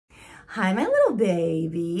Hi, my little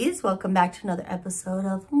babies. Welcome back to another episode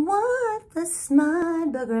of What the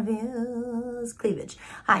Smut Book Reviews. Cleavage.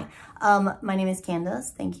 Hi, my name is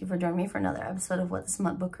Candace. Thank you for joining me for another episode of What the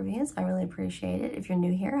Smut Book Reviews. I really appreciate it. If you're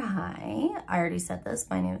new here, hi. I already said this.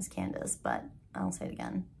 My name is Candace, but I'll say it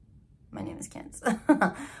again. My name is Candace.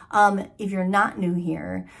 If you're not new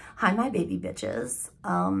here, hi, my baby bitches.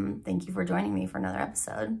 Thank you for joining me for another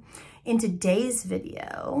episode. In today's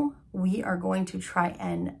video, we are going to try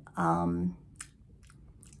and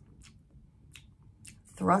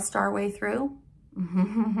thrust our way through.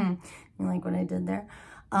 You like what I did there?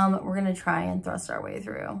 We're going to try and thrust our way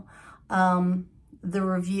through the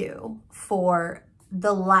review for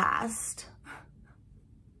the last,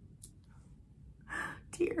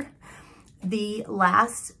 the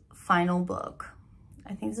last final book.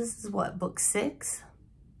 I think this is what, book 6?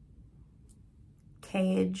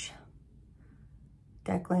 Cage,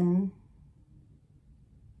 Declan,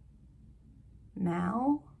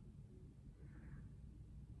 Mal?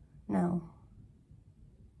 No.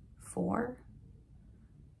 4?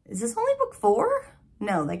 Is this only book 4?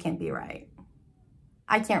 No, that can't be right.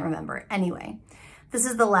 I can't remember. Anyway, this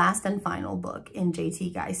is the last and final book in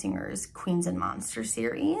JT Geissinger's Queens and Monsters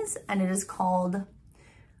series, and it is called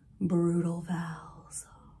Brutal Vows.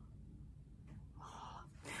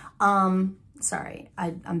 Sorry,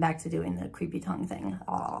 I'm back to doing the creepy tongue thing.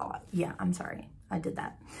 Yeah, I'm sorry. I did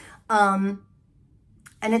that.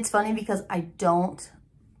 And it's funny because I don't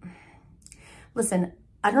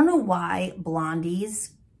know why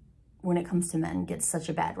blondies, when it comes to men, get such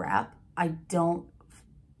a bad rap. I don't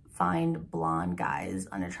find blonde guys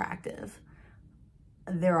unattractive.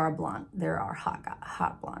 There are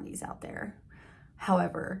hot blondies out there.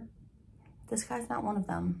 However, this guy's not one of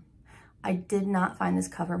them. I did not find this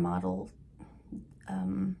cover model, I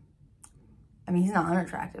mean, he's not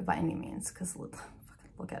unattractive by any means, because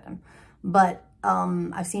look at him. But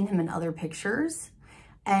I've seen him in other pictures,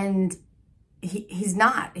 and he's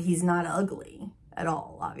not ugly at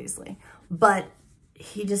all, obviously. But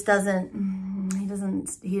he just doesn't, he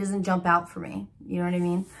doesn't jump out for me. You know what I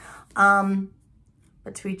mean?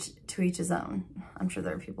 But to each his own. I'm sure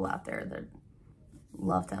there are people out there that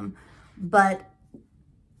loved him. But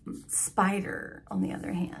Spider, on the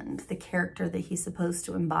other hand, the character that he's supposed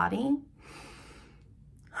to embody,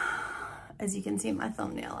 as you can see in my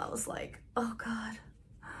thumbnail, I was like, oh God,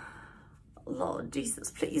 Lord Jesus,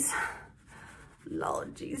 please.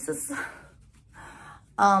 Lord Jesus.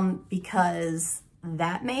 Because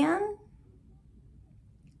that man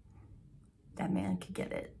could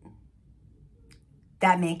get it.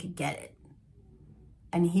 That man could get it.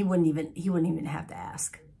 And he wouldn't even have to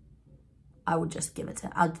ask. I would just give it to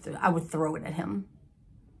him. I would throw it at him.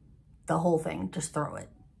 The whole thing, just throw it.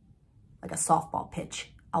 Like a softball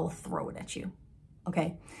pitch. I will throw it at you.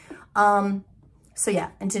 Okay? So yeah,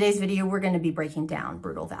 in today's video, we're going to be breaking down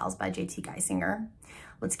Brutal Vows by JT Geissinger.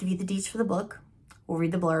 Let's give you the deets for the book. We'll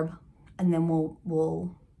read the blurb, and then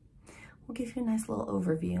we'll give you a nice little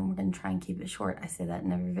overview, and we're going to try and keep it short. I say that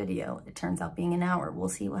in every video. It turns out being an hour. We'll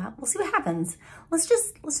see what happens. Let's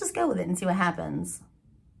just go with it and see what happens.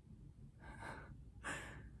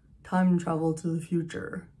 Time travel to the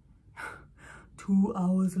future. 2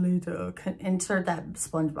 hours later. Insert that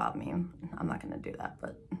SpongeBob meme. I'm not going to do that,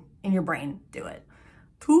 but in your brain, do it.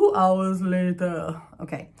 2 hours later.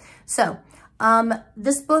 Okay, so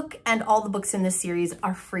this book and all the books in this series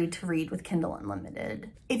are free to read with Kindle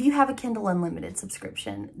Unlimited. If you have a Kindle Unlimited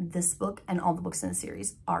subscription, this book and all the books in the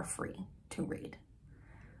series are free to read.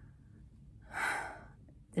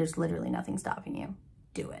 There's literally nothing stopping you.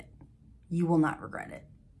 Do it. You will not regret it.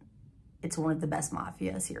 It's one of the best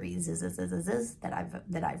mafia series that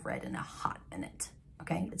I've read in a hot minute.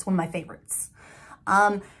 Okay, it's one of my favorites.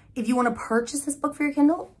 If you want to purchase this book for your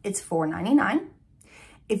Kindle, it's $4.99.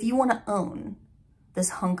 If you want to own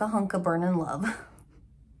this Hunka Burnin' Love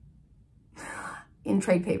in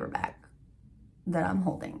trade paperback that I'm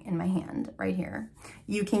holding in my hand right here,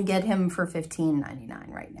 you can get him for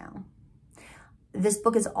 $15.99 right now. This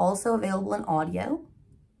book is also available in audio.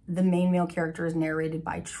 The main male character is narrated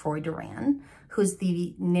by Troy Duran, who's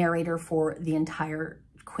the narrator for the entire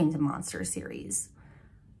Queens and Monsters series.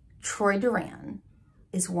 Troy Duran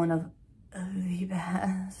is one of the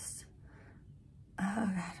best,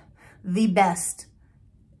 the best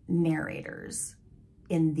narrators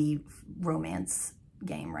in the romance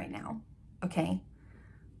game right now, okay?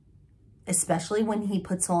 Especially when he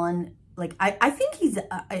puts on, like, I think he's,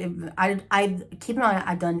 keep in mind,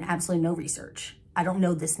 I've done absolutely no research. I don't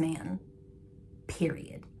know this man,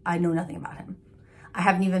 period. I know nothing about him. I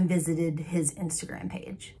haven't even visited his Instagram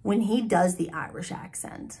page. When he does the Irish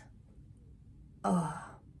accent, oh,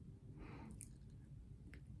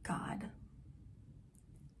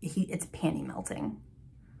 it's panty melting.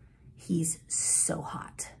 He's so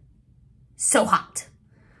hot. So hot.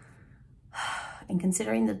 And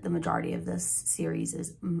considering that the majority of this series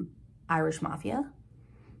is Irish Mafia,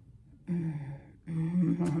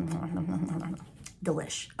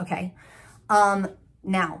 delish. Okay.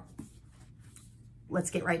 Now let's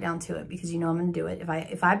get right down to it, because you know I'm going to do it.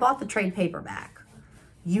 If I bought the trade paperback,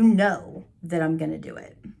 you know that I'm going to do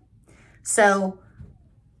it. So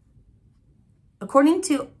according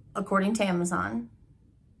to Amazon,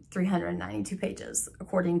 392 pages.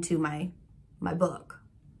 According to my book,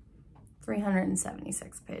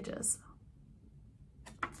 376 pages.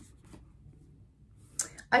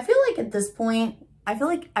 I feel like at this point,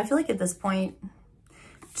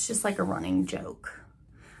 it's just like a running joke.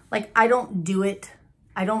 Like, I don't do it.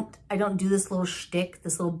 I don't do this little shtick,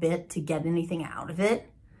 this little bit to get anything out of it.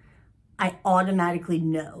 I automatically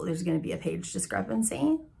know there's going to be a page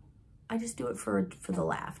discrepancy. I just do it for the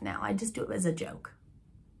laugh now. I just do it as a joke.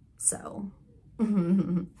 So,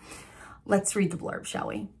 let's read the blurb, shall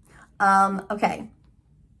we? Okay.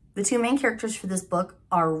 The two main characters for this book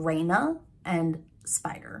are Raina and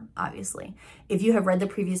Spider, obviously. If you have read the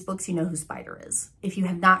previous books, you know who Spider is. If you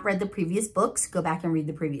have not read the previous books, go back and read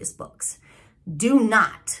the previous books. Do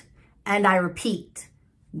not, and I repeat,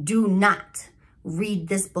 do not read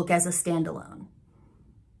this book as a standalone.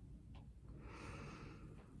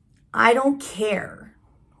 I don't care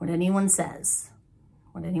what anyone says,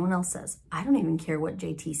 what anyone else says. I don't even care what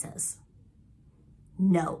JT says.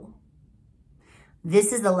 No.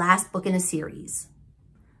 This is the last book in a series.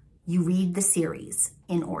 You read the series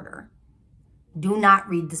in order. Do not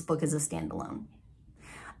read this book as a standalone.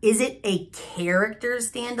 Is it a character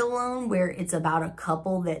standalone where it's about a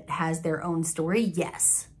couple that has their own story?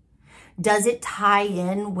 Yes. Does it tie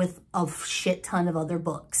in with a shit ton of other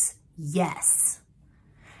books? Yes.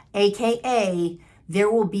 AKA, there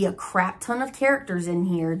will be a crap ton of characters in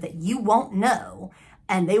here that you won't know,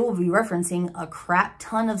 and they will be referencing a crap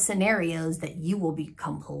ton of scenarios that you will be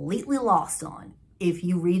completely lost on if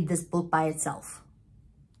you read this book by itself.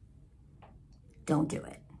 Don't do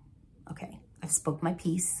it. Okay, I've spoke my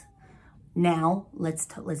piece. Now let's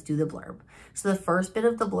do the blurb. So the first bit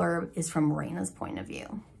of the blurb is from Raina's point of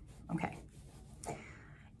view. Okay.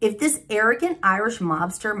 If this arrogant Irish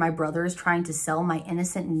mobster my brother is trying to sell my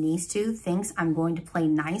innocent niece to thinks I'm going to play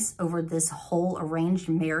nice over this whole arranged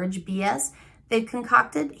marriage BS they've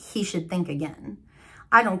concocted, he should think again.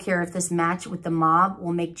 I don't care if this match with the mob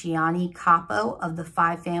will make Gianni capo of the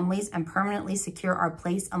 5 families and permanently secure our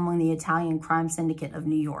place among the Italian crime syndicate of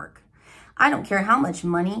New York. I don't care how much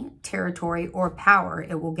money, territory, or power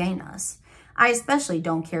it will gain us. I especially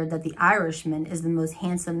don't care that the Irishman is the most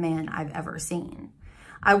handsome man I've ever seen.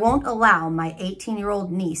 I won't allow my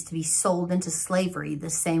 18-year-old niece to be sold into slavery the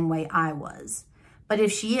same way I was. But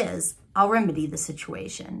if she is, I'll remedy the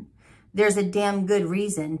situation. There's a damn good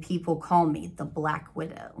reason people call me the Black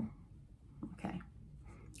Widow. Okay.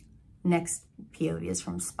 Next POV is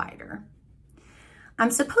from Spider.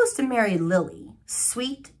 I'm supposed to marry Lily,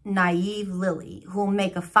 sweet, naive Lily, who will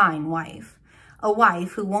make a fine wife. A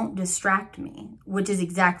wife who won't distract me, which is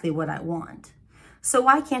exactly what I want. So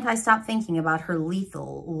why can't I stop thinking about her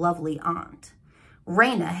lethal, lovely aunt?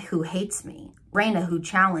 Raina, who hates me. Raina, who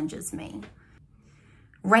challenges me.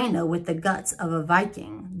 Raina with the guts of a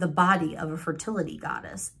Viking, the body of a fertility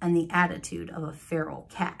goddess, and the attitude of a feral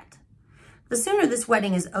cat. The sooner this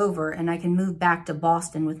wedding is over and I can move back to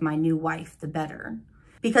Boston with my new wife, the better.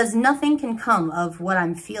 Because nothing can come of what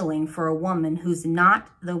I'm feeling for a woman who's not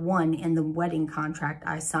the one in the wedding contract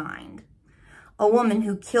I signed. A woman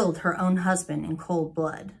who killed her own husband in cold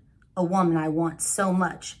blood. A woman I want so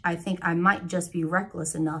much, I think I might just be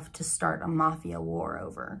reckless enough to start a mafia war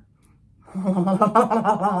over.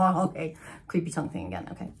 Okay, creepy tongue thing again.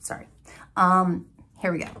 Okay, sorry.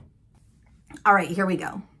 Here we go. All right, here we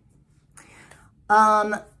go.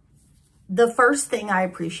 The first thing I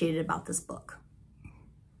appreciated about this book,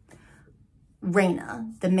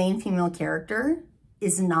 Raina, the main female character,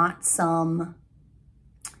 is not some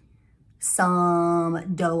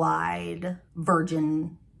doe-eyed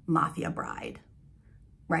virgin mafia bride,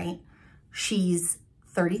 right? She's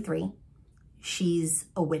 33. She's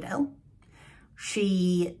a widow.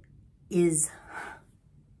 She is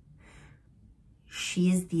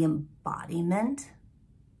the embodiment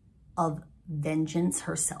of vengeance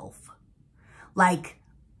herself. Like,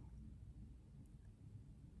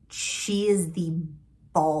 she is the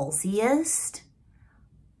ballsiest,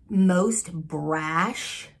 most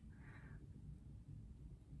brash,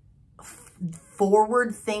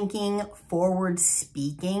 forward-thinking,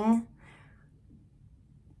 forward-speaking.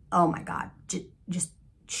 Oh my God, just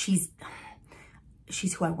she's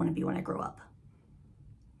she's who I want to be when I grow up,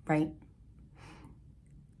 right?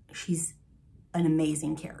 She's an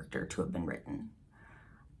amazing character to have been written.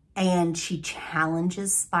 And she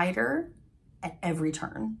challenges Spider at every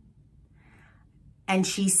turn. And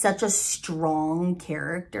she's such a strong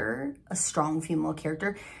character, a strong female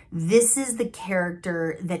character. This is the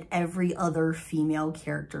character that every other female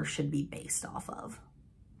character should be based off of.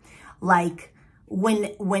 Like,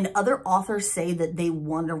 when other authors say that they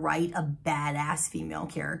want to write a badass female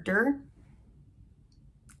character,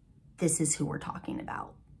 this is who we're talking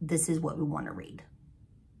about. This is what we want to read.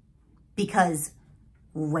 Because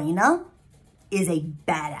Raina is a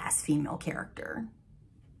badass female character.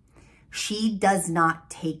 She does not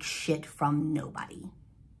take shit from nobody.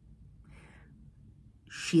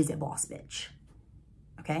 She is a boss bitch.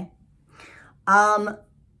 Okay? Raina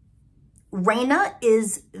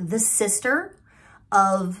is the sister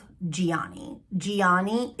of Gianni.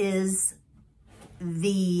 Gianni is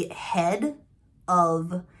the head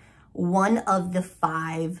of one of the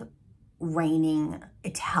 5 reigning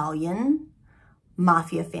Italian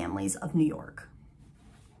mafia families of New York.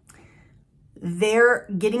 They're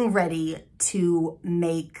getting ready to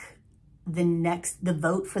make the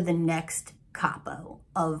vote for the next capo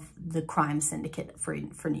of the crime syndicate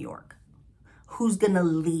for New York. Who's gonna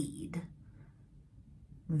lead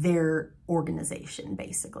their organization,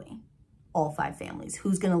 basically? All 5 families.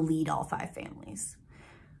 Who's gonna lead all 5 families?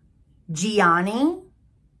 Gianni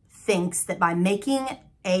thinks that by making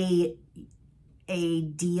a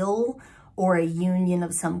deal or a union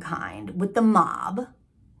of some kind with the mob,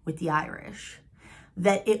 with the Irish,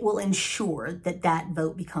 that it will ensure that that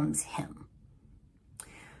vote becomes him.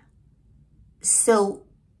 So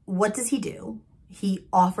what does he do? He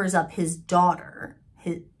offers up his daughter,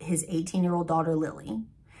 his 18-year-old daughter, Lily,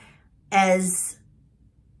 as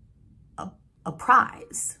a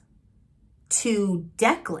prize to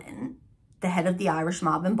Declan, the head of the Irish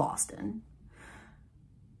mob in Boston,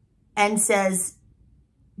 and says,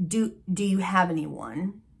 do you have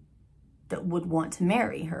anyone that would want to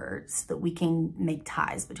marry her so that we can make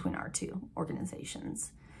ties between our 2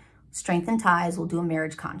 organizations? Strengthen ties, we'll do a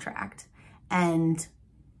marriage contract, and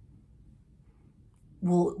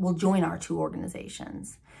we'll join our 2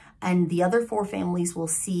 organizations. And the other 4 families will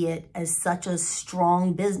see it as such a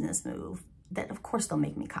strong business move that, of course, they'll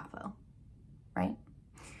make me capo, right?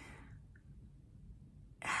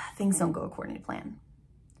 Things don't go according to plan.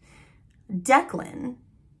 Declan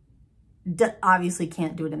obviously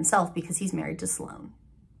can't do it himself because he's married to Sloane.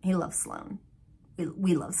 He loves Sloane.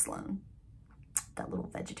 We love Sloane. That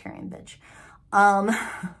little vegetarian bitch. That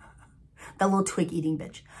little twig eating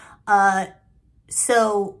bitch.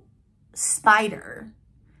 So Spider,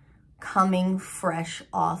 coming fresh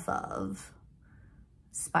off of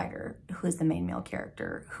Spider, who is the main male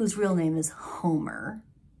character, whose real name is Homer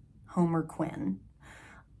Quinn.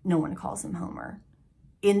 No one calls him Homer.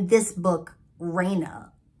 In this book, Raina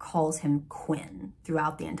calls him Quinn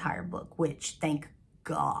throughout the entire book, which, thank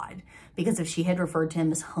God, because if she had referred to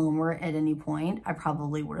him as Homer at any point, I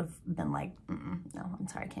probably would have been like, no, I'm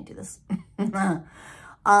sorry, I can't do this.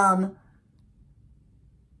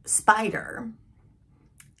 Spider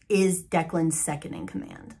is Declan's second in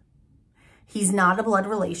command. He's not a blood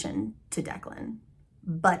relation to Declan,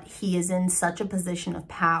 but he is in such a position of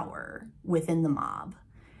power within the mob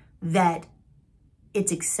that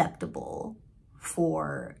it's acceptable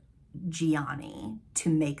for Gianni to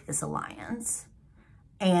make this alliance.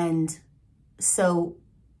 And so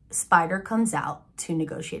Spider comes out to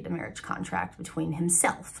negotiate a marriage contract between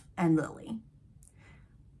himself and Lily.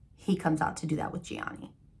 He comes out to do that with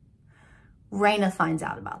Gianni. Raina finds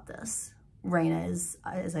out about this. Raina is,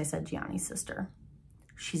 as I said, Gianni's sister.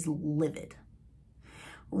 She's livid.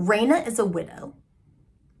 Raina is a widow.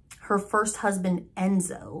 Her first husband,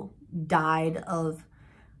 Enzo, died of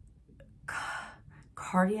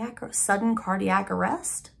sudden cardiac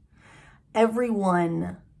arrest.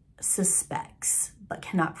 Everyone suspects, but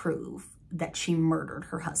cannot prove, that she murdered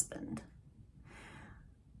her husband.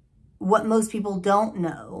 What most people don't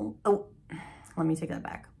know, let me take that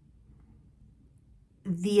back.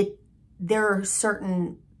 There are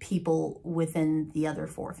certain people within the other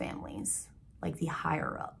 4 families, like the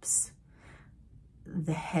higher ups,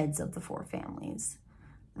 the heads of the 4 families,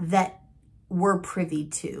 that were privy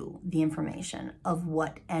to the information of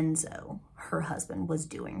what Enzo, her husband, was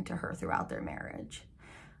doing to her throughout their marriage.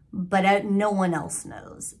 But no one else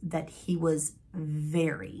knows that he was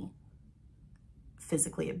very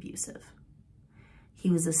physically abusive. He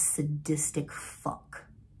was a sadistic fuck.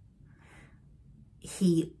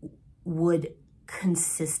 He would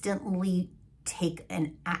consistently take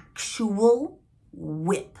an actual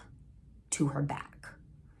whip to her back.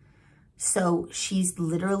 So she's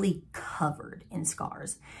literally covered in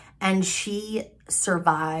scars. And she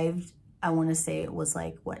survived, I want to say it was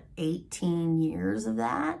like, what, 18 years of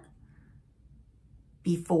that?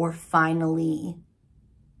 Before finally,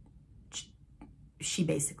 she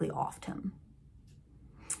basically offed him.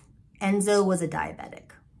 Enzo was a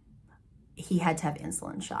diabetic. He had to have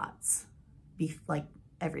insulin shots, like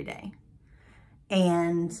every day.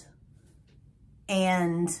 And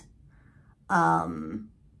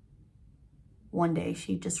one day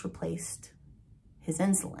she just replaced his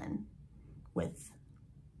insulin with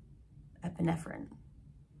epinephrine,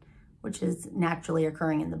 which is naturally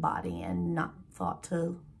occurring in the body and not thought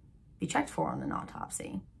to be checked for on an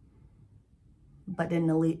autopsy. But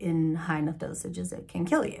in high enough dosages, it can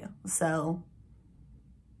kill you. So,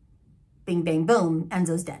 bing, bang, boom,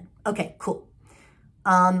 Enzo's dead. Okay, cool.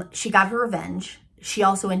 She got her revenge. She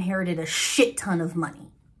also inherited a shit ton of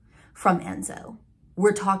money from Enzo.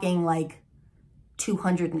 We're talking like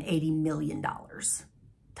 $280 million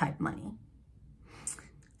type money.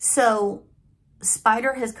 So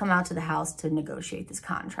Spider has come out to the house to negotiate this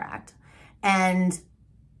contract, and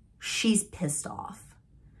she's pissed off.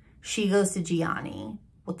 She goes to Gianni,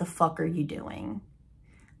 what the fuck are you doing?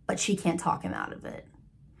 But she can't talk him out of it.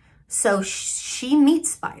 So she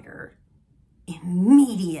meets Spider.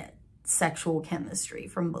 Immediate sexual chemistry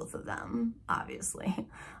from both of them, obviously.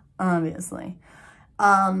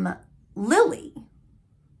 Lily,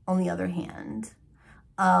 on the other hand,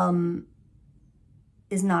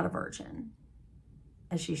 is not a virgin,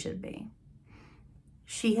 as she should be.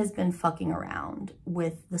 She has been fucking around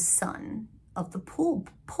with the son of the pool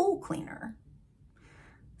cleaner.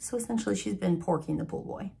 So essentially she's been porking the pool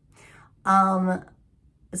boy.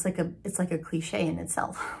 It's like a cliche in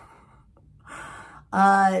itself.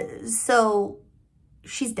 So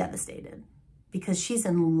she's devastated because she's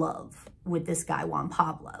in love with this guy, Juan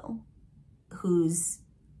Pablo, who's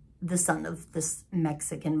the son of this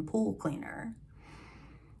Mexican pool cleaner.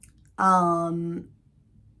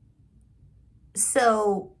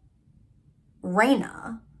 So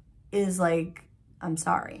Reina is like, I'm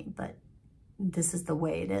sorry, but this is the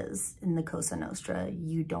way it is in the Cosa Nostra.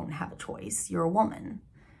 You don't have a choice. You're a woman.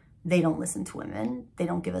 They don't listen to women. They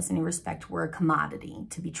don't give us any respect. We're a commodity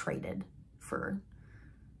to be traded for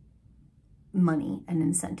money and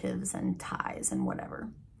incentives and ties and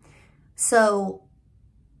whatever. So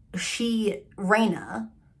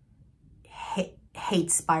Reina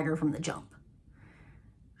hates Spider from the jump.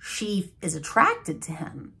 She is attracted to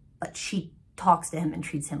him, but she talks to him and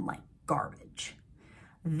treats him like garbage.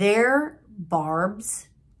 Their barbs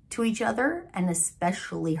to each other, and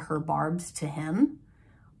especially her barbs to him,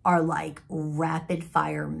 are like rapid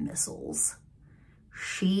fire missiles.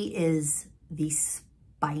 She is the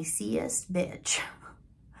spiciest bitch.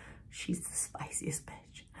 She's the spiciest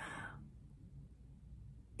bitch.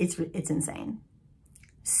 It's insane.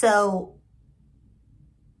 So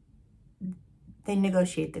they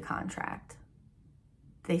negotiate the contract.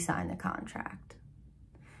 They sign the contract.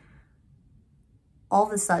 All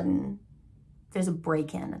of a sudden, there's a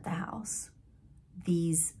break-in at the house.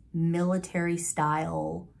 These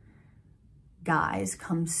military-style guys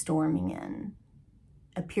come storming in.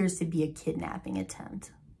 Appears to be a kidnapping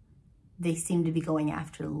attempt. They seem to be going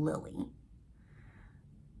after Lily.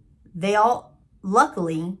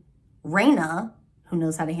 Luckily, Reina, who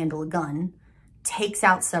knows how to handle a gun, takes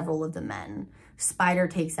out several of the men. Spider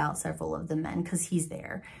takes out several of the men because he's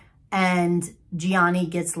there. And Gianni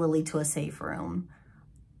gets Lily to a safe room,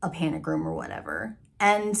 a panic room or whatever.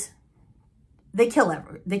 And they kill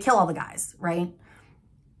all the guys, right?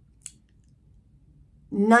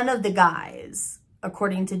 None of the guys,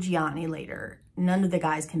 according to Gianni later, none of the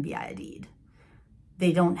guys can be ID'd.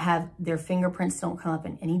 They don't have, their fingerprints don't come up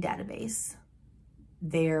in any database.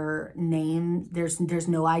 Their name, there's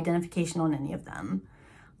no identification on any of them.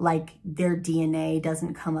 Like, their DNA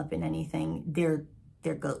doesn't come up in anything. They're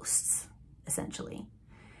ghosts, essentially.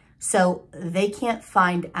 So they can't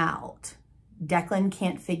find out. Declan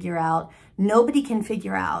can't figure out, nobody can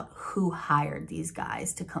figure out who hired these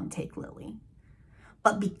guys to come take Lily.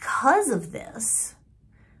 But because of this,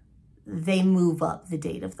 they move up the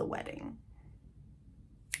date of the wedding.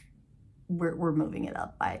 We're moving it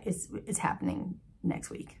up by, it's happening next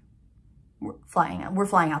week. We're flying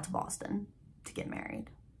out to Boston to get married.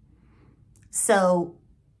 So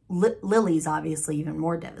Lily's obviously even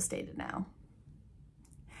more devastated now.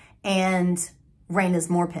 And Reina's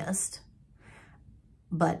more pissed,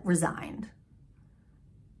 but resigned.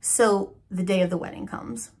 So the day of the wedding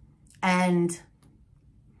comes, and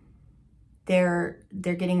they're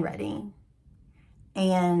getting ready,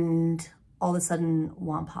 and all of a sudden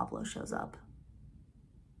Juan Pablo shows up.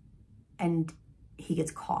 and he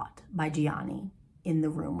gets caught by Gianni in the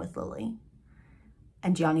room with Lily.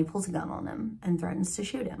 And Gianni pulls a gun on him and threatens to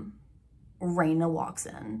shoot him. Raina walks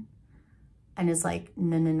in and is like,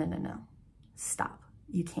 no, no, no, no, no. Stop.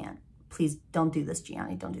 You can't. Please don't do this,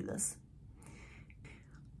 Gianni. Don't do this.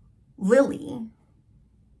 Lily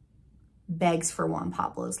begs for Juan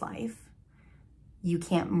Pablo's life. You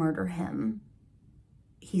can't murder him.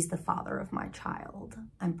 He's the father of my child.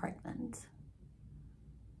 I'm pregnant.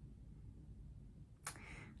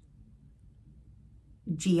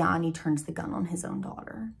 Gianni turns the gun on his own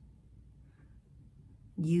daughter.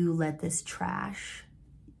 You let this trash,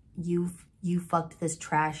 you fucked this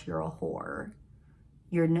trash, you're a whore.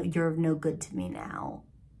 You're of no good to me now.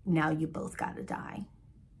 Now you both gotta die.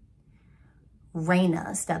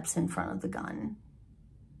 Raina steps in front of the gun.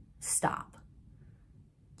 Stop.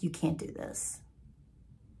 You can't do this.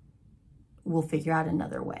 We'll figure out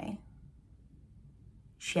another way.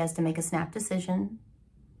 She has to make a snap decision.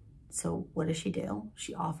 So what does she do?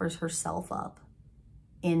 She offers herself up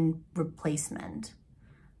in replacement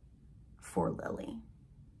for Lily.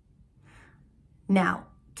 Now,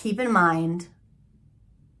 keep in mind,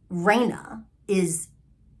 Raina is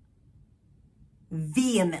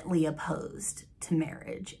vehemently opposed to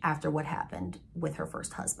marriage after what happened with her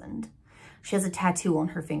first husband. She has a tattoo on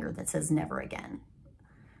her finger that says never again,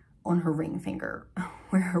 on her ring finger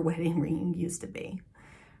where her wedding ring used to be.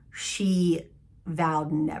 She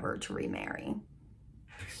vowed never to remarry.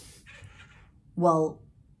 Well,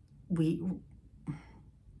 you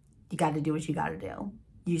got to do what you got to do.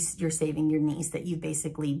 You're saving your niece that you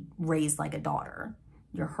basically raised like a daughter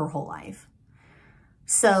her whole life.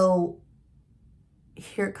 So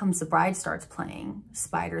here comes the bride starts playing.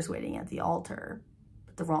 Spider's waiting at the altar,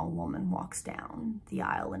 but the wrong woman walks down the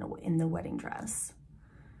aisle in the wedding dress.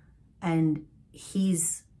 And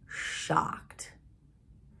he's shocked.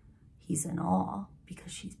 He's in awe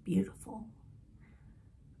because she's beautiful.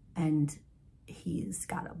 And he's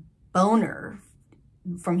got a boner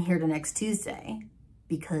from here to next Tuesday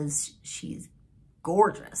because she's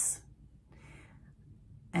gorgeous.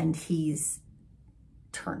 And he's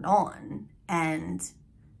turned on, and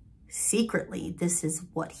secretly, this is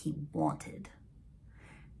what he wanted.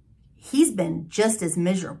 He's been just as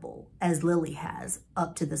miserable as Lily has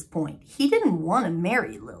up to this point. He didn't want to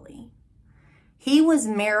marry Lily. He was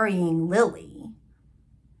marrying Lily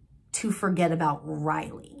to forget about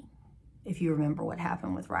Riley, if you remember what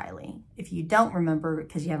happened with Riley. If you don't remember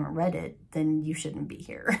because you haven't read it, then you shouldn't be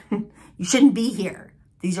here. You shouldn't be here.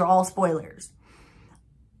 These are all spoilers.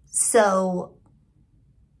 So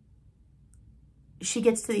she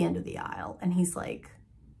gets to the end of the aisle and he's like,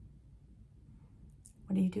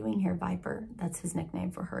 what are you doing here, Viper? That's his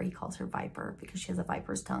nickname for her. He calls her Viper because she has a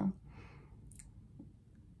viper's tongue.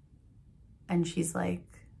 And she's like,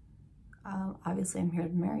 obviously I'm here to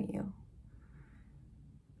marry you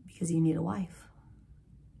because you need a wife.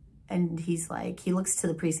 And he's like, he looks to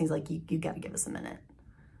the priest and he's like, you got to give us a minute.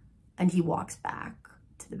 And he walks back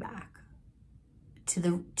to the back, to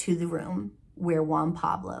the room where Juan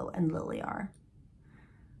Pablo and Lily are.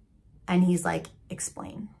 And he's like,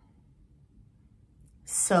 explain.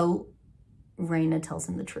 So Raina tells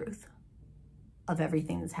him the truth of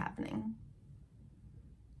everything that's happening.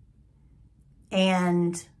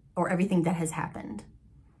 Or everything that has happened.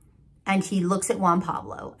 And he looks at Juan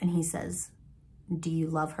Pablo and he says, do you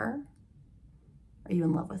love her? Are you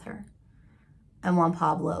in love with her? And Juan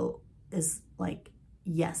Pablo is like,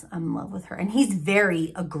 yes, I'm in love with her. And he's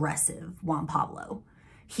very aggressive, Juan Pablo.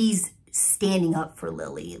 He's standing up for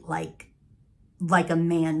Lily like a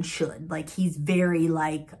man should. Like he's very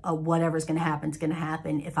like, whatever's gonna happen is gonna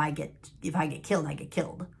happen. If I get killed, I get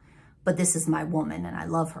killed. But this is my woman and I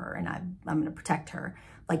love her and I'm gonna protect her.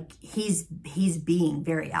 Like he's being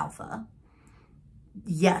very alpha.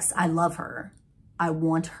 Yes, I love her. I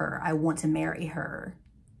want her. I want to marry her.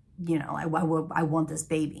 You know, I want this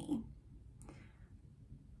baby.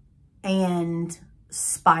 And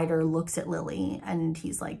Spider looks at Lily and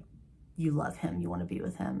he's like, you love him. You want to be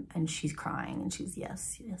with him. And she's crying and she's,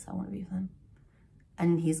 yes, I want to be with him.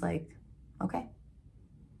 And he's like, okay,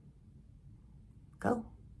 go.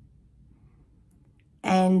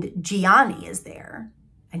 And Gianni is there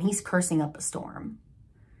and he's cursing up a storm.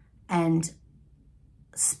 And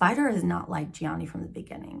Spider is not like Gianni from the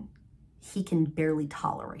beginning. He can barely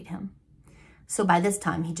tolerate him. So by this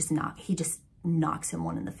time, he just knocks him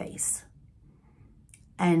one in the face.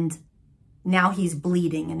 And now he's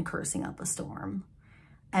bleeding and cursing up a storm.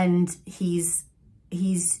 And he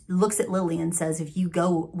looks at Lily and says, if you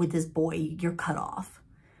go with this boy, you're cut off.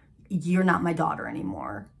 You're not my daughter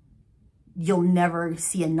anymore. you'll never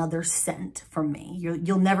see another cent from me.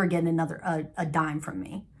 You'll never get a dime from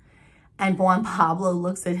me. And Juan Pablo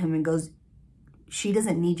looks at him and goes, she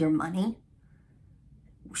doesn't need your money.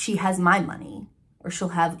 She has my money, or she'll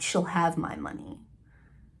have my money.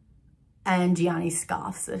 And Gianni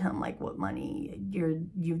scoffs at him like, what money?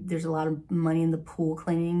 There's a lot of money in the pool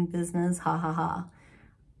cleaning business, ha ha ha.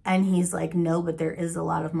 And he's like, no, but there is a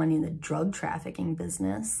lot of money in the drug trafficking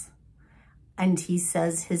business. And he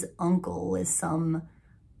says his uncle is some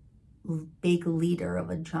big leader of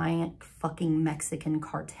a giant fucking Mexican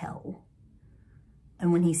cartel.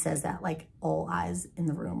 And when he says that, like, all eyes in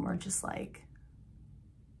the room are just like,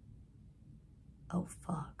 oh,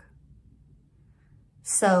 fuck.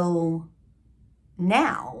 So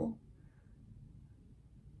now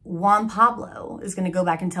Juan Pablo is going to go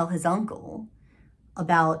back and tell his uncle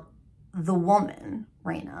about the woman,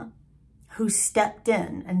 Reina, who stepped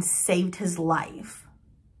in and saved his life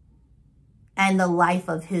and the life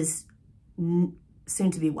of his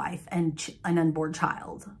soon-to-be wife and an unborn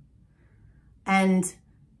child. And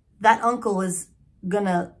that uncle is going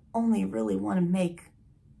to only really want to make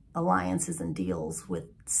alliances and deals with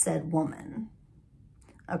said woman.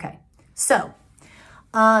 Okay, so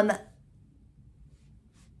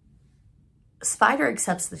Spider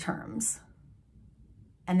accepts the terms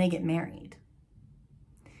and they get married.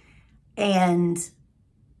 And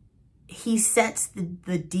he sets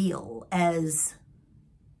the deal as,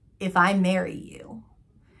 if I marry you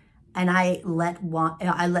and I let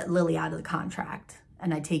Lily out of the contract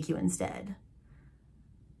and I take you instead,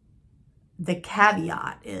 the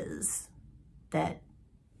caveat is that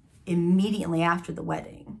immediately after the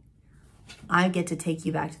wedding, I get to take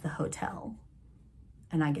you back to the hotel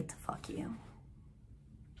and I get to fuck you.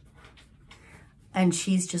 And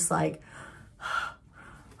she's just like,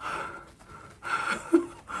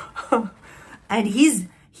 and he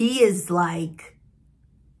is like,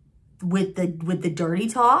 with the dirty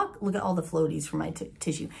talk, look at all the floaties from my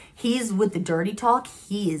tissue. He's with the dirty talk,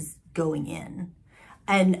 he is going in.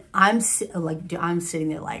 And I'm sitting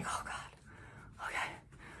there like, oh God, okay.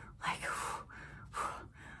 Like,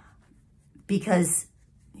 because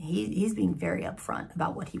he's being very upfront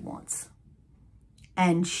about what he wants.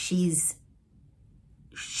 And she's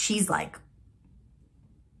like,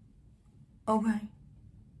 okay.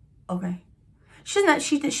 She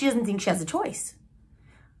doesn't think she has a choice.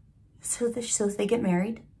 So they get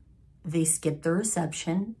married. They skip the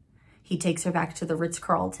reception. He takes her back to the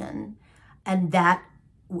Ritz-Carlton. And that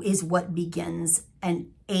is what begins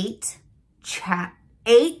an 8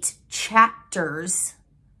 chapters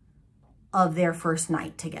of their first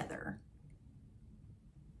night together.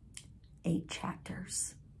 8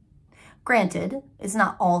 chapters. Granted, it's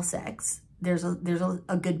not all sex. There's a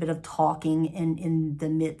good bit of talking in the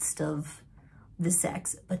midst of the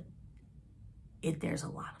sex, but there's a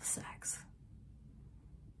lot of sex.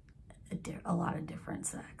 A lot of different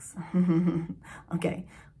sex. Okay,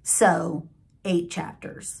 so 8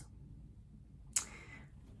 chapters.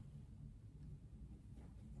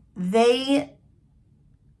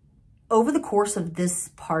 Over the course of this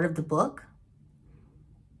part of the book,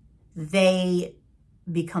 they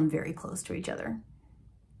become very close to each other.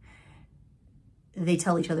 They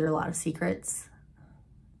tell each other a lot of secrets.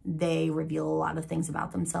 They reveal a lot of things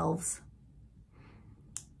about themselves.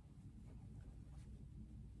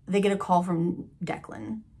 They get a call from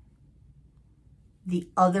Declan.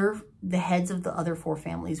 The heads of the other 4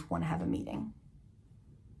 families want to have a meeting.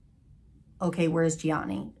 Okay, where's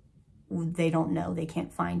Gianni? They don't know. They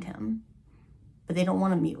can't find him. But they don't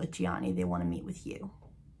want to meet with Gianni. They want to meet with you,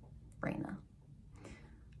 Reina.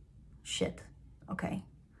 Shit. Okay.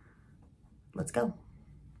 Let's go.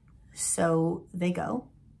 So they go.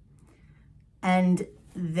 And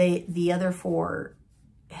the other 4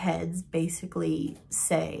 heads basically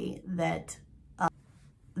say that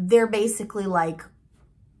they're basically like,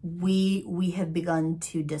 we have begun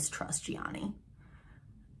to distrust Gianni.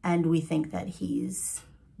 And we think that he's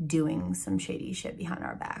doing some shady shit behind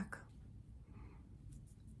our back.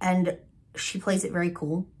 And she plays it very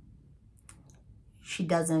cool. She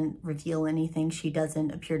doesn't reveal anything. She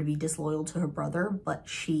doesn't appear to be disloyal to her brother, but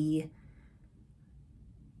she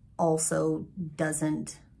also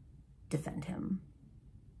doesn't defend him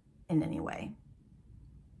in any way.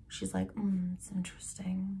 She's like, it's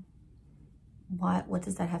interesting. What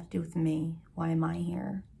does that have to do with me? Why am I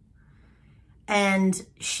here? And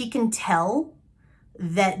she can tell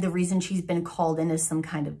that the reason she's been called in is some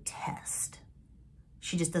kind of test.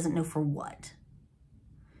 She just doesn't know for what.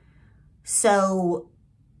 So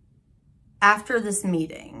after this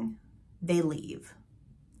meeting, they leave.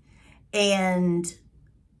 And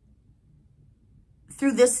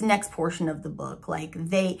through this next portion of the book, like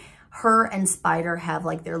her and Spider have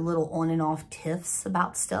like their little on and off tiffs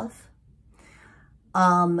about stuff.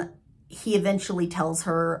 He eventually tells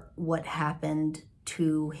her what happened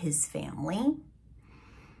to his family.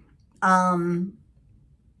 And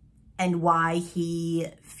why he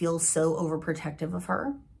feels so overprotective of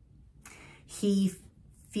her. He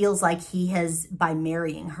feels like he has, by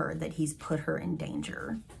marrying her, that he's put her in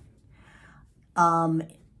danger.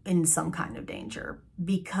 In some kind of danger.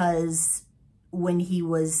 Because when he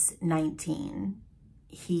was 19,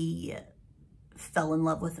 he fell in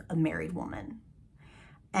love with a married woman.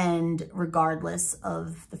 And regardless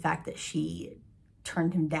of the fact that she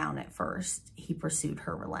turned him down at first, he pursued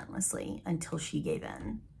her relentlessly until she gave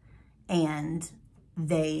in. And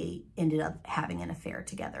they ended up having an affair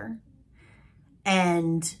together.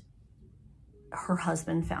 And her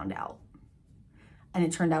husband found out. And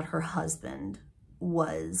it turned out her husband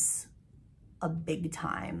was a big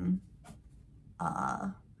time,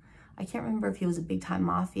 I can't remember if he was a big time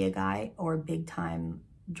mafia guy or a big time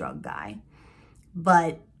drug guy,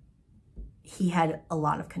 but he had a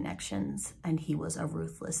lot of connections and he was a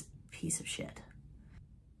ruthless piece of shit.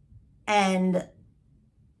 And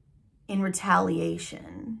in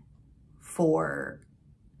retaliation for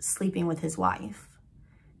sleeping with his wife,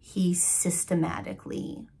 he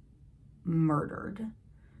systematically murdered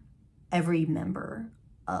every member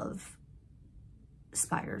of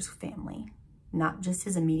Spider's family. Not just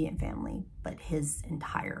his immediate family, but his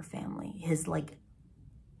entire family. His, like,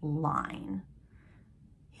 line.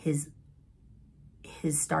 His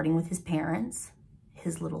starting with his parents,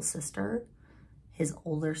 his little sister, his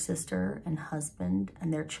older sister and husband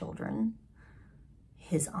and their children,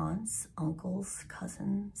 his aunts, uncles,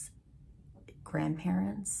 cousins,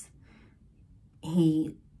 grandparents.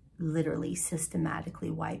 He literally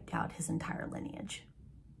systematically wiped out his entire lineage.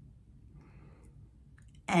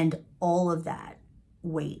 And all of that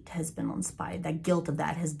weight has been on Spider, that guilt of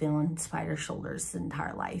that has been on Spider's shoulders his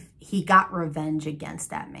entire life. He got revenge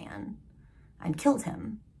against that man and killed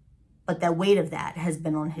him. But that weight of that has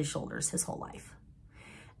been on his shoulders his whole life.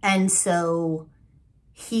 And so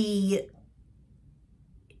he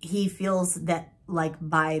feels that, like,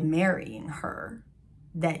 by marrying her,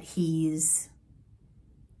 that he's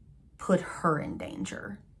put her in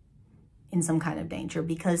danger, in some kind of danger,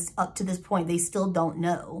 because up to this point, they still don't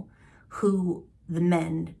know who the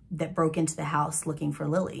men that broke into the house looking for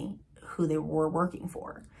Lily, who they were working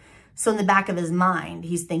for. So in the back of his mind,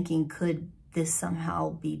 he's thinking, could this somehow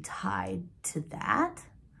be tied to that?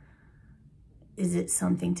 Is it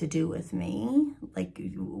something to do with me? Like,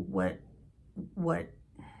 what,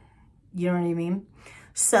 you know what I mean?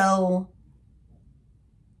 So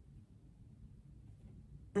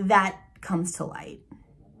that comes to light.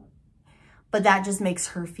 But that just makes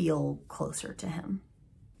her feel closer to him.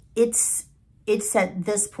 It's at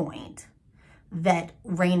this point that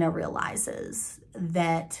Raina realizes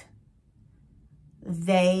that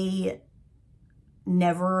they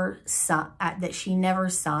never, that she never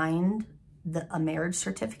signed a marriage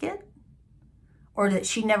certificate, or that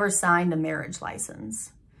she never signed a marriage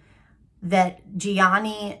license. That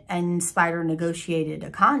Gianni and Spider negotiated a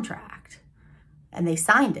contract and they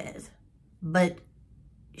signed it, but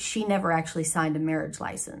she never actually signed a marriage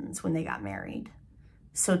license when they got married.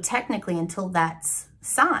 So technically, until that's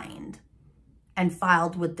signed and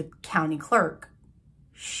filed with the county clerk,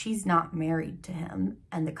 she's not married to him,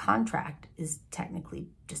 and the contract is technically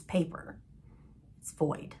just paper. It's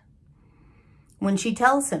void. When she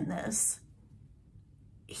tells him this,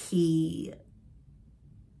 he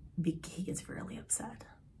gets really upset.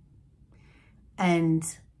 And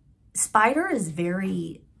Spider is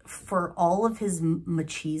very, for all of his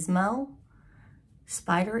machismo,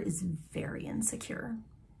 Spider is very insecure.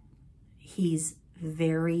 He's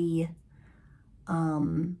very,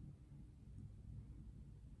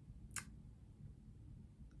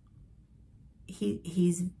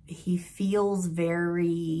 he feels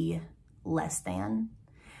very less than,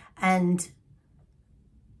 and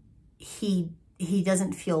he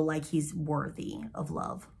doesn't feel like he's worthy of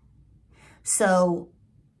love. So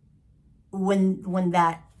when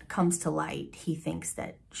that comes to light, he thinks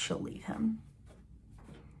that she'll leave him.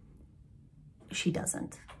 She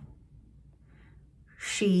doesn't.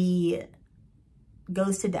 She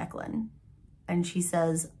goes to Declan and she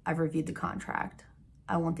says, I've reviewed the contract.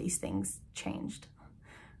 I want these things changed.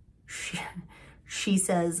 She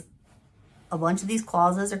says, a bunch of these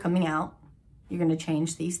clauses are coming out. You're going to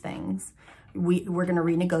change these things. We're going to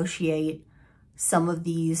renegotiate some of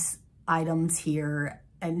these items here.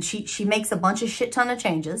 And she makes a bunch of shit ton of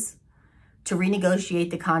changes to renegotiate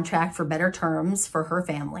the contract for better terms for her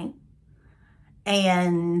family.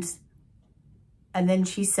 And then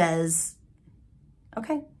she says,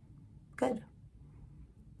 okay, good.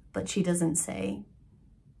 But she doesn't say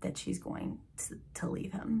that she's going to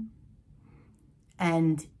leave him.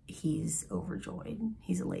 And he's overjoyed.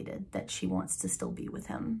 He's elated that she wants to still be with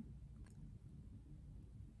him.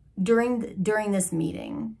 During this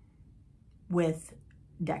meeting with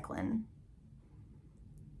Declan,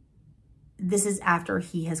 this is after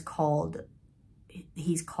he's called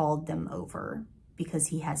them over because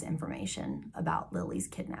he has information about Lily's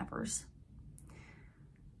kidnappers.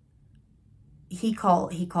 He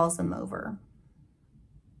calls them over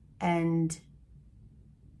and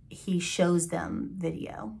he shows them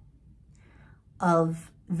video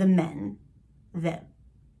of the men that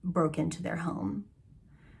broke into their home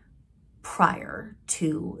prior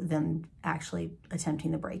to them actually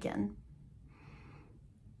attempting the break-in.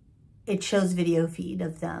 It shows video feed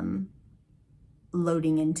of them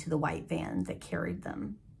loading into the white van that carried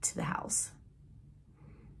them to the house.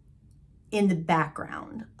 In the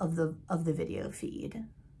background of the video feed,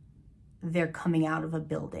 they're coming out of a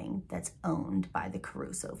building that's owned by the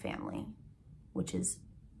Caruso family, which is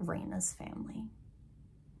Raina's family.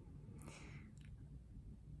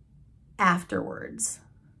 Afterwards,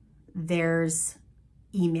 there's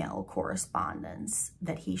email correspondence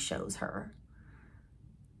that he shows her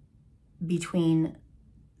between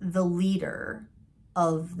the leader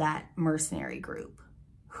of that mercenary group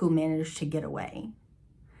who managed to get away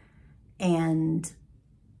and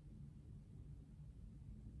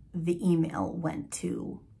the email went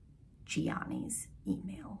to Gianni's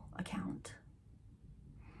email account.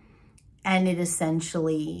 And it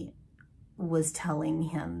essentially was telling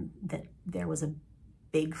him that there was a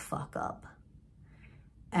big fuck up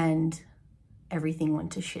and everything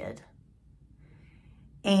went to shit.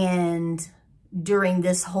 And during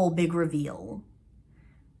this whole big reveal,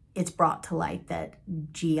 it's brought to light that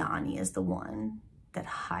Gianni is the one that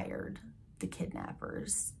hired the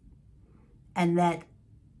kidnappers and that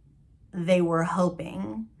they were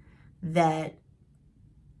hoping that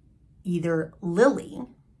either Lily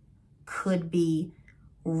could be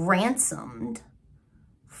ransomed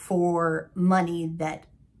for money that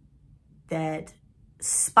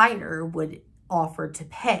Spider would offer to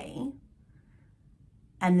pay,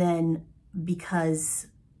 and then because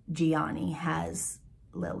Gianni has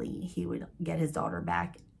Lily, he would get his daughter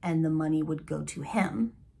back and the money would go to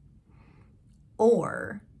him.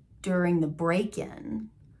 Or during the break-in,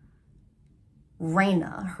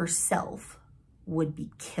 Raina herself would be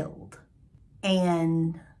killed.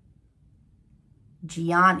 And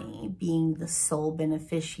Gianni, being the sole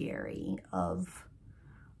beneficiary of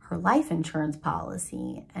her life insurance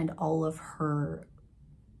policy and all of her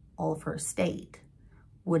estate,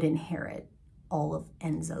 would inherit all of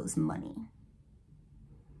Enzo's money.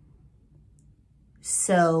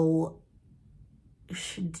 So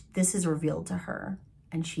this is revealed to her,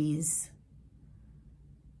 and she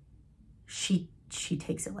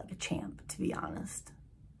takes it like a champ, to be honest.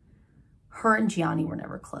 Her and Gianni were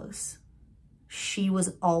never close. She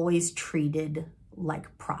was always treated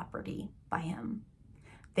like property by him.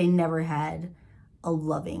 They never had a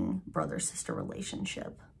loving brother-sister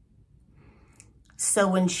relationship. So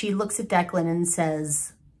when she looks at Declan and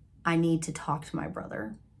says, I need to talk to my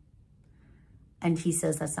brother, and he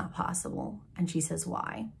says, that's not possible. And she says,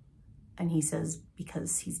 why? And he says,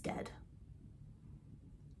 because he's dead.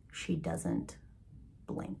 She doesn't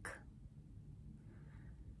blink.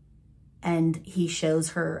 And he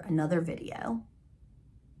shows her another video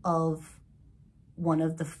of one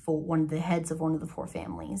of the heads of one of the four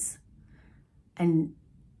families, and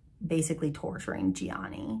basically torturing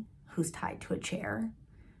Gianni, who's tied to a chair,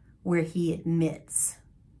 where he admits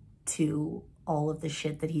to all of the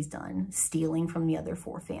shit that he's done, stealing from the other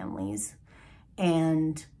four families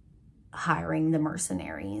and hiring the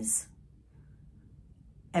mercenaries,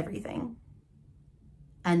 everything.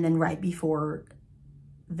 And then right before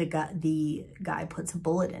the guy puts a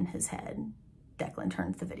bullet in his head, Declan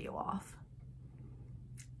turns the video off.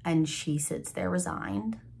 And she sits there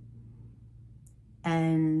resigned.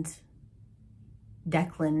 And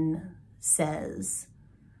Declan says,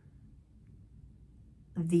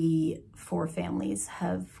 the four families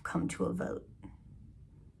have come to a vote.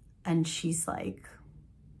 And she's like,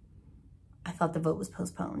 I thought the vote was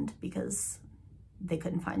postponed because they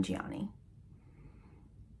couldn't find Gianni.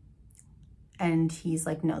 And he's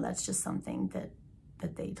like, no, that's just something that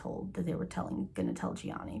they were gonna tell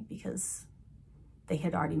Gianni, because they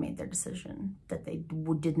had already made their decision that they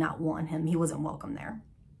did not want him. He wasn't welcome there.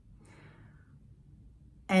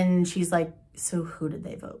 And she's like, so who did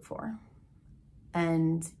they vote for?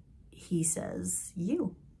 And he says,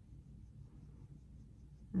 you.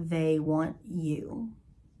 they want you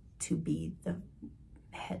to be the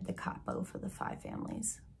capo for the 5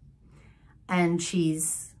 families. And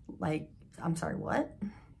she's like, I'm sorry, what?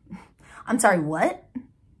 I'm sorry, what?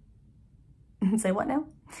 Say what now?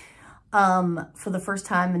 For the first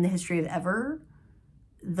time in the history of ever,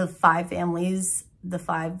 the 5 families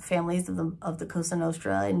of the Cosa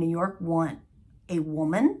Nostra in New York want a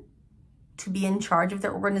woman to be in charge of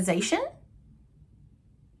their organization?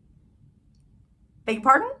 Beg your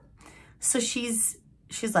pardon? So she's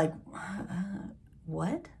like,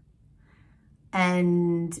 what?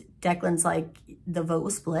 And Declan's like, the vote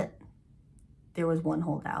was split. There was one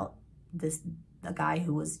holdout. A guy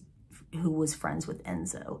who was friends with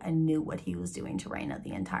Enzo and knew what he was doing to Raina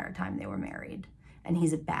the entire time they were married. And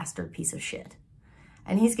he's a bastard piece of shit.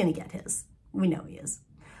 And he's gonna get his. We know he is.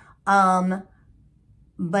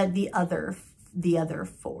 But the other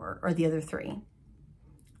 4, or the other 3,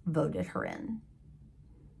 voted her in.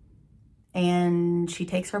 And she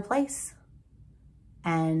takes her place.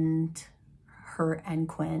 And her and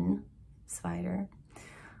Quinn, Spider,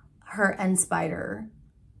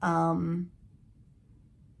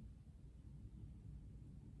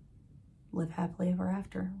 live happily ever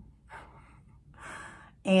after.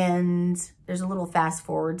 And there's a little fast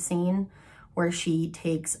forward scene where she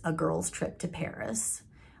takes a girls' trip to Paris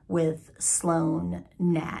with Sloane,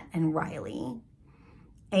 Nat, and Riley.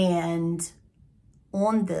 And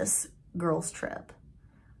on this girls' trip,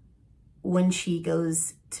 when she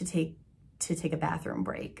goes to take a bathroom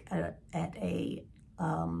break at a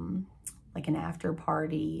like an after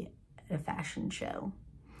party at a fashion show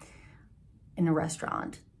in a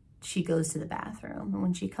restaurant, she goes to the bathroom. And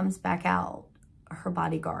when she comes back out, her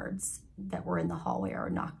bodyguards that were in the hallway are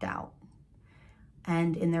knocked out.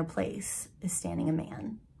 And in their place is standing a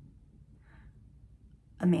man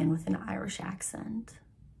with an Irish accent.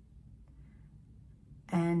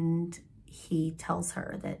 And he tells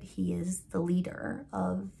her that he is the leader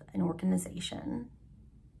of an organization,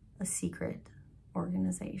 a secret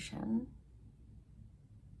organization.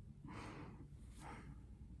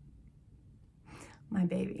 My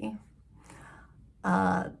baby.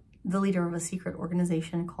 The leader of a secret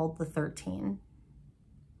organization called the 13.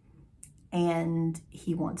 And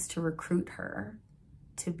he wants to recruit her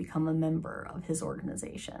to become a member of his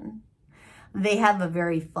organization. They have a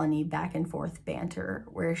very funny back and forth banter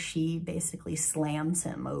where she basically slams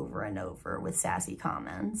him over and over with sassy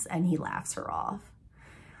comments and he laughs her off.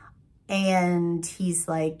 And he's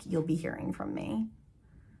like, you'll be hearing from me,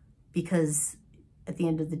 because at the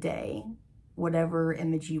end of the day, whatever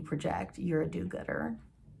image you project, you're a do-gooder.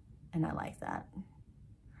 And I like that.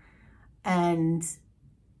 And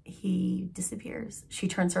he disappears. She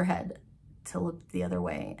turns her head to look the other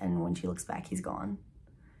way, and when she looks back, he's gone.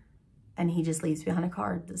 And he just leaves behind a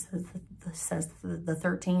card that says the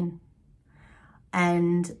 13.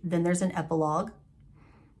 And then there's an epilogue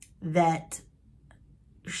that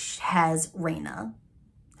has Raina,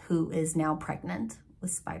 who is now pregnant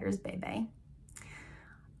with Spider's baby,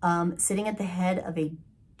 sitting at the head of a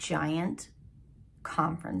giant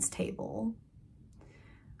conference table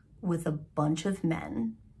with a bunch of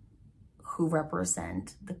men who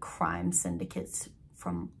represent the crime syndicates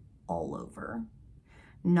from all over.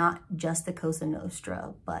 Not just the Cosa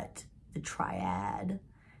Nostra, but the Triad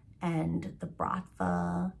and the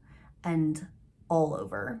Bratva and all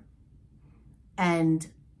over. And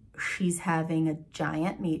she's having a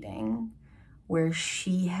giant meeting where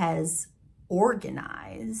she has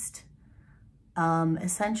organized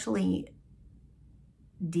essentially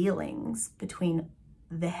dealings between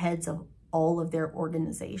the heads of all of their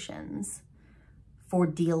organizations for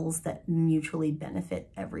deals that mutually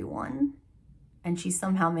benefit everyone. And she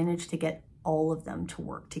somehow managed to get all of them to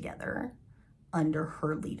work together under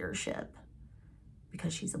her leadership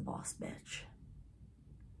because she's a boss bitch.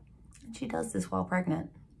 And she does this while pregnant.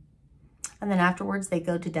 And then afterwards, they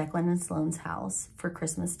go to Declan and Sloane's house for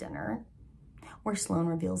Christmas dinner, where Sloane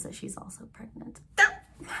reveals that she's also pregnant.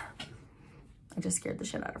 I just scared the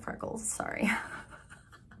shit out of Freckles, sorry.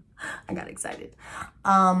 I got excited.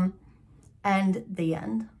 And the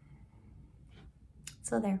end.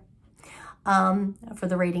 So there. For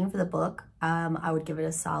the rating for the book, I would give it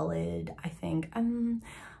a solid, I think I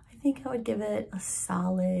would give it a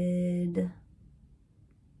solid,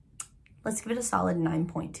 let's give it a solid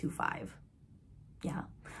 9.25. Yeah,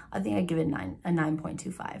 I think I'd give it a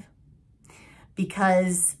 9.25.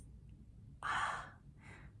 Because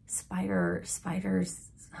Spider's,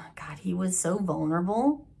 God, he was so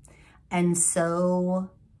vulnerable and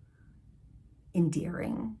so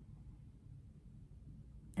endearing.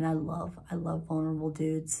 And I love vulnerable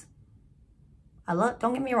dudes.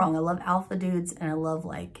 don't get me wrong, I love alpha dudes and I love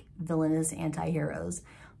like villainous anti-heroes,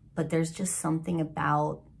 but there's just something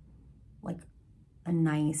about like a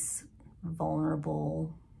nice,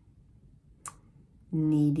 vulnerable,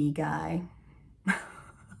 needy guy.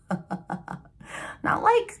 Not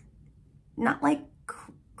like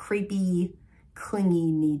creepy,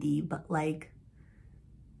 clingy, needy, but like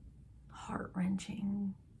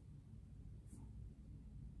heart-wrenching,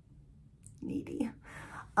 needy.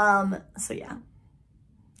 So yeah,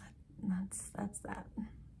 that's that.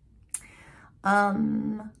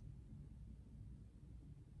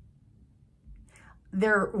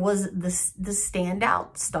 There was the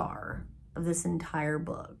standout star of this entire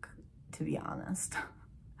book, to be honest,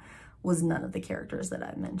 was none of the characters that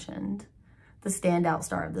I mentioned. The standout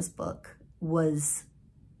star of this book was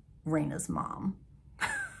Raina's mom.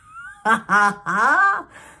 That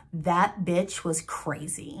bitch was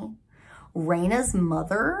crazy. Raina's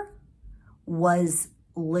mother was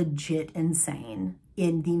legit insane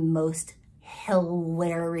in the most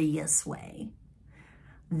hilarious way.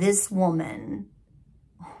 This woman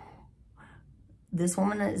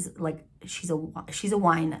is like, she's a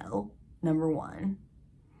wino, number one.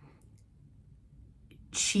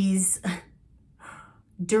 She's,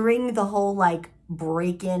 during the whole like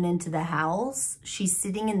break-in into the house, she's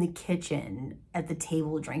sitting in the kitchen at the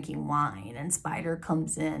table drinking wine, and Spider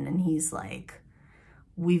comes in and he's like,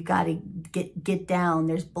 we've got to get down,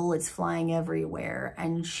 there's bullets flying everywhere.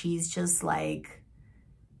 And she's just like,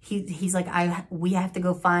 he's like, we have to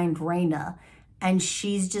go find Raina. And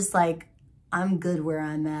she's just like, I'm good where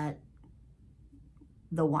I'm at.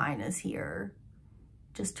 The wine is here.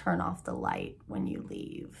 Just turn off the light when you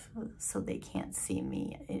leave so they can't see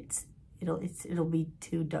me. It'll be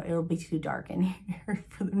too dark. It'll be too dark in here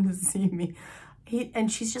for them to see me.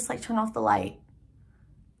 And she's just like, turn off the light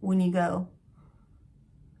when you go.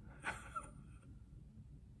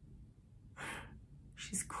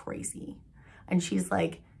 She's crazy. And she's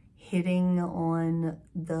like hitting on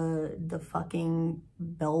the fucking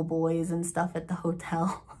bellboys and stuff at the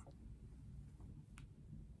hotel.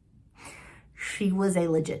 She was a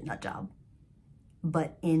legit nut job,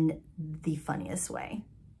 but in the funniest way.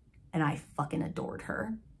 And I fucking adored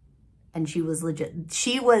her. And she was legit.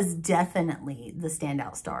 She was definitely the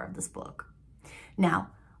standout star of this book.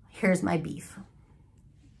 Now, here's my beef.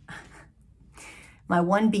 My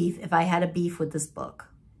one beef, if I had a beef with this book,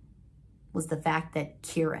 was the fact that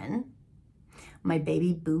Kieran, my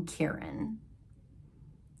baby boo Kieran,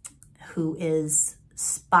 who is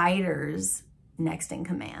Spider's next in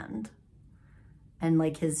command and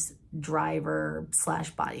like his driver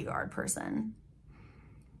 / bodyguard person,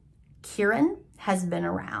 Kieran has been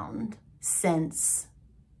around since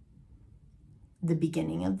the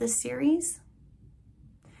beginning of this series,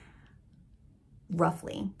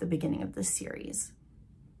 roughly the beginning of this series.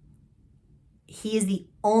 He is the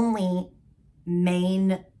only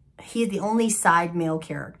side male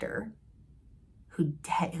character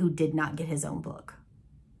who did not get his own book.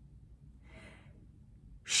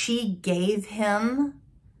 She gave him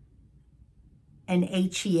an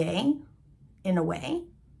HEA in a way.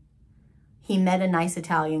 He met a nice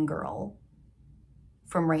Italian girl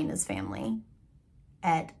from Raina's family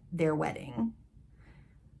at their wedding,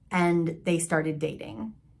 and they started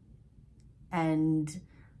dating. And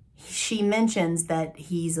she mentions that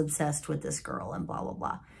he's obsessed with this girl and blah, blah,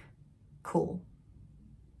 blah. Cool.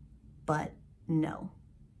 But no,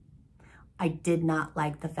 I did not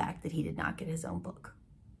like the fact that he did not get his own book.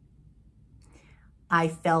 I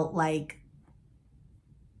felt like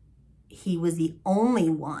he was the only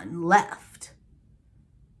one left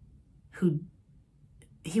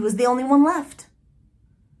he was the only one left.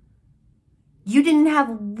 You didn't have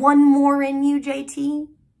one more in you, JT?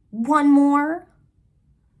 One more?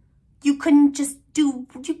 You couldn't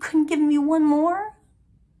give me one more?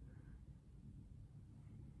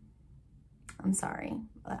 I'm sorry.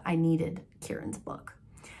 I needed Kieran's book.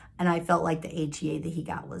 And I felt like the HEA that he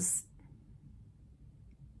got was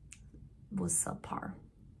subpar.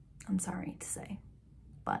 I'm sorry to say.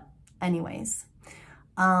 But anyways,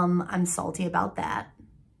 I'm salty about that.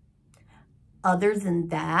 Other than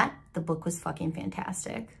that, the book was fucking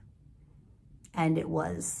fantastic. And it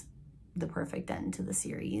was the perfect end to the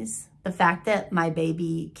series. The fact that my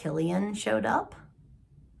baby Killian showed up.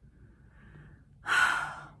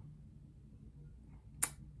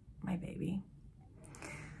 My baby.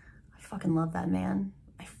 I fucking love that man.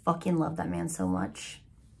 I fucking love that man so much.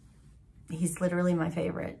 He's literally my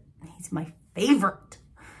favorite. He's my favorite.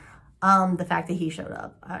 The fact that he showed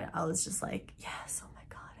up, I was just like, yes, oh my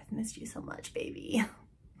God, I've missed you so much, baby.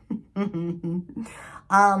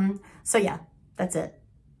 So yeah, that's it.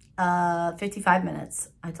 55 minutes.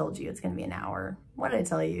 I told you it's going to be an hour. What did I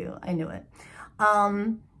tell you? I knew it.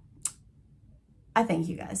 I thank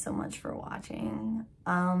you guys so much for watching.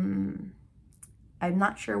 I'm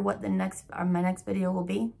not sure what my next video will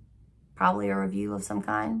be. Probably a review of some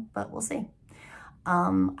kind, but we'll see.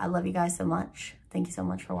 I love you guys so much. Thank you so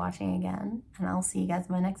much for watching again, and I'll see you guys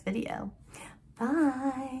in my next video.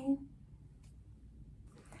 Bye.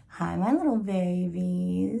 Hi, my little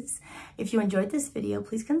babies. If you enjoyed this video,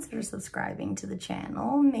 please consider subscribing to the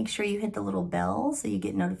channel. Make sure you hit the little bell so you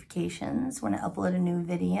get notifications when I upload a new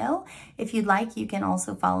video. If you'd like, you can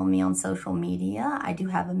also follow me on social media. I do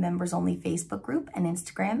have a members-only Facebook group, an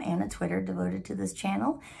Instagram, and a Twitter devoted to this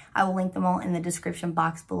channel. I will link them all in the description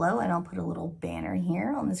box below, and I'll put a little banner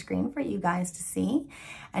here on the screen for you guys to see.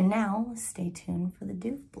 And now, stay tuned for the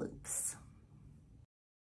doof bloops.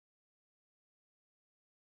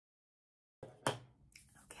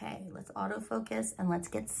 Okay, let's autofocus and let's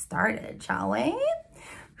get started, shall we?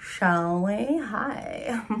 Shall we?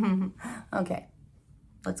 Hi. Okay,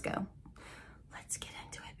 let's go. Let's get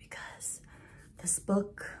into it because this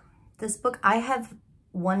book, I have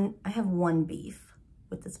one beef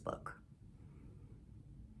with this book.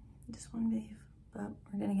 Just one beef, but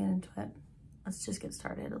we're gonna get into it. Let's just get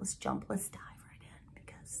started. Let's dive right in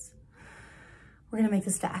because we're gonna make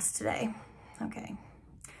this fast today. Okay.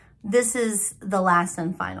 This is the last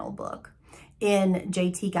and final book in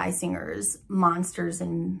JT Geissinger's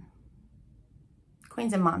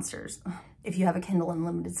Queens and Monsters. If you have a Kindle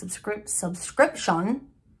Unlimited subscription,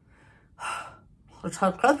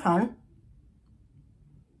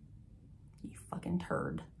 you fucking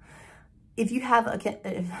turd. If you have a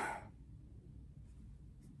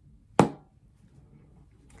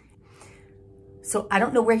so I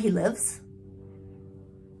don't know where he lives.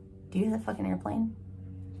 Do you hear that fucking airplane?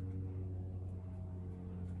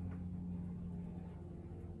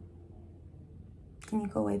 Can you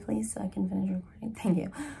go away, please, so I can finish recording? Thank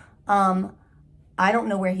you. I don't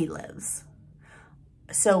know where he lives.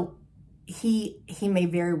 So he may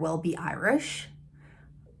very well be Irish,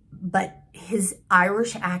 but his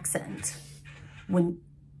Irish accent,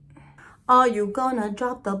 are you gonna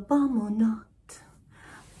drop the bomb or not?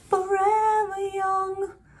 Forever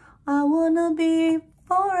young, I wanna be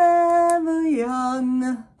forever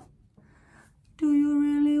young. Do you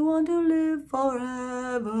really want to live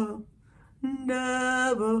forever?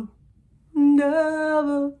 Never,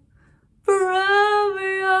 never,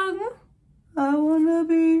 forever young. I wanna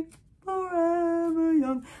be forever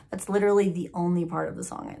young. That's literally the only part of the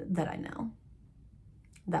song that I know.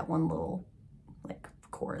 That one little, like,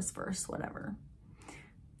 chorus, verse, whatever.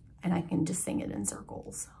 And I can just sing it in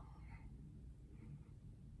circles.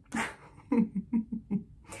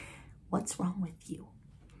 What's wrong with you?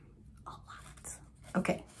 A lot.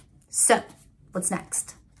 Okay, so what's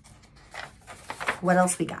next? What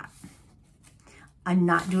else we got? I'm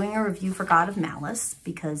not doing a review for God of Malice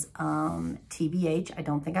because, TBH, I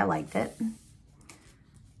don't think I liked it.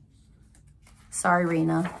 Sorry,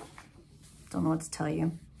 Rena. Don't know what to tell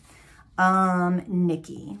you.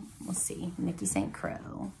 Nikki. Let's see. Nikki St.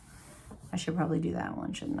 Crow. I should probably do that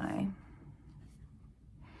one, shouldn't I?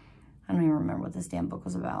 I don't even remember what this damn book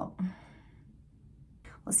was about.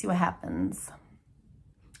 Let's see what happens.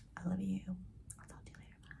 I love you.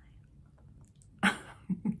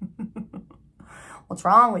 What's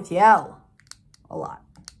wrong with you? A lot.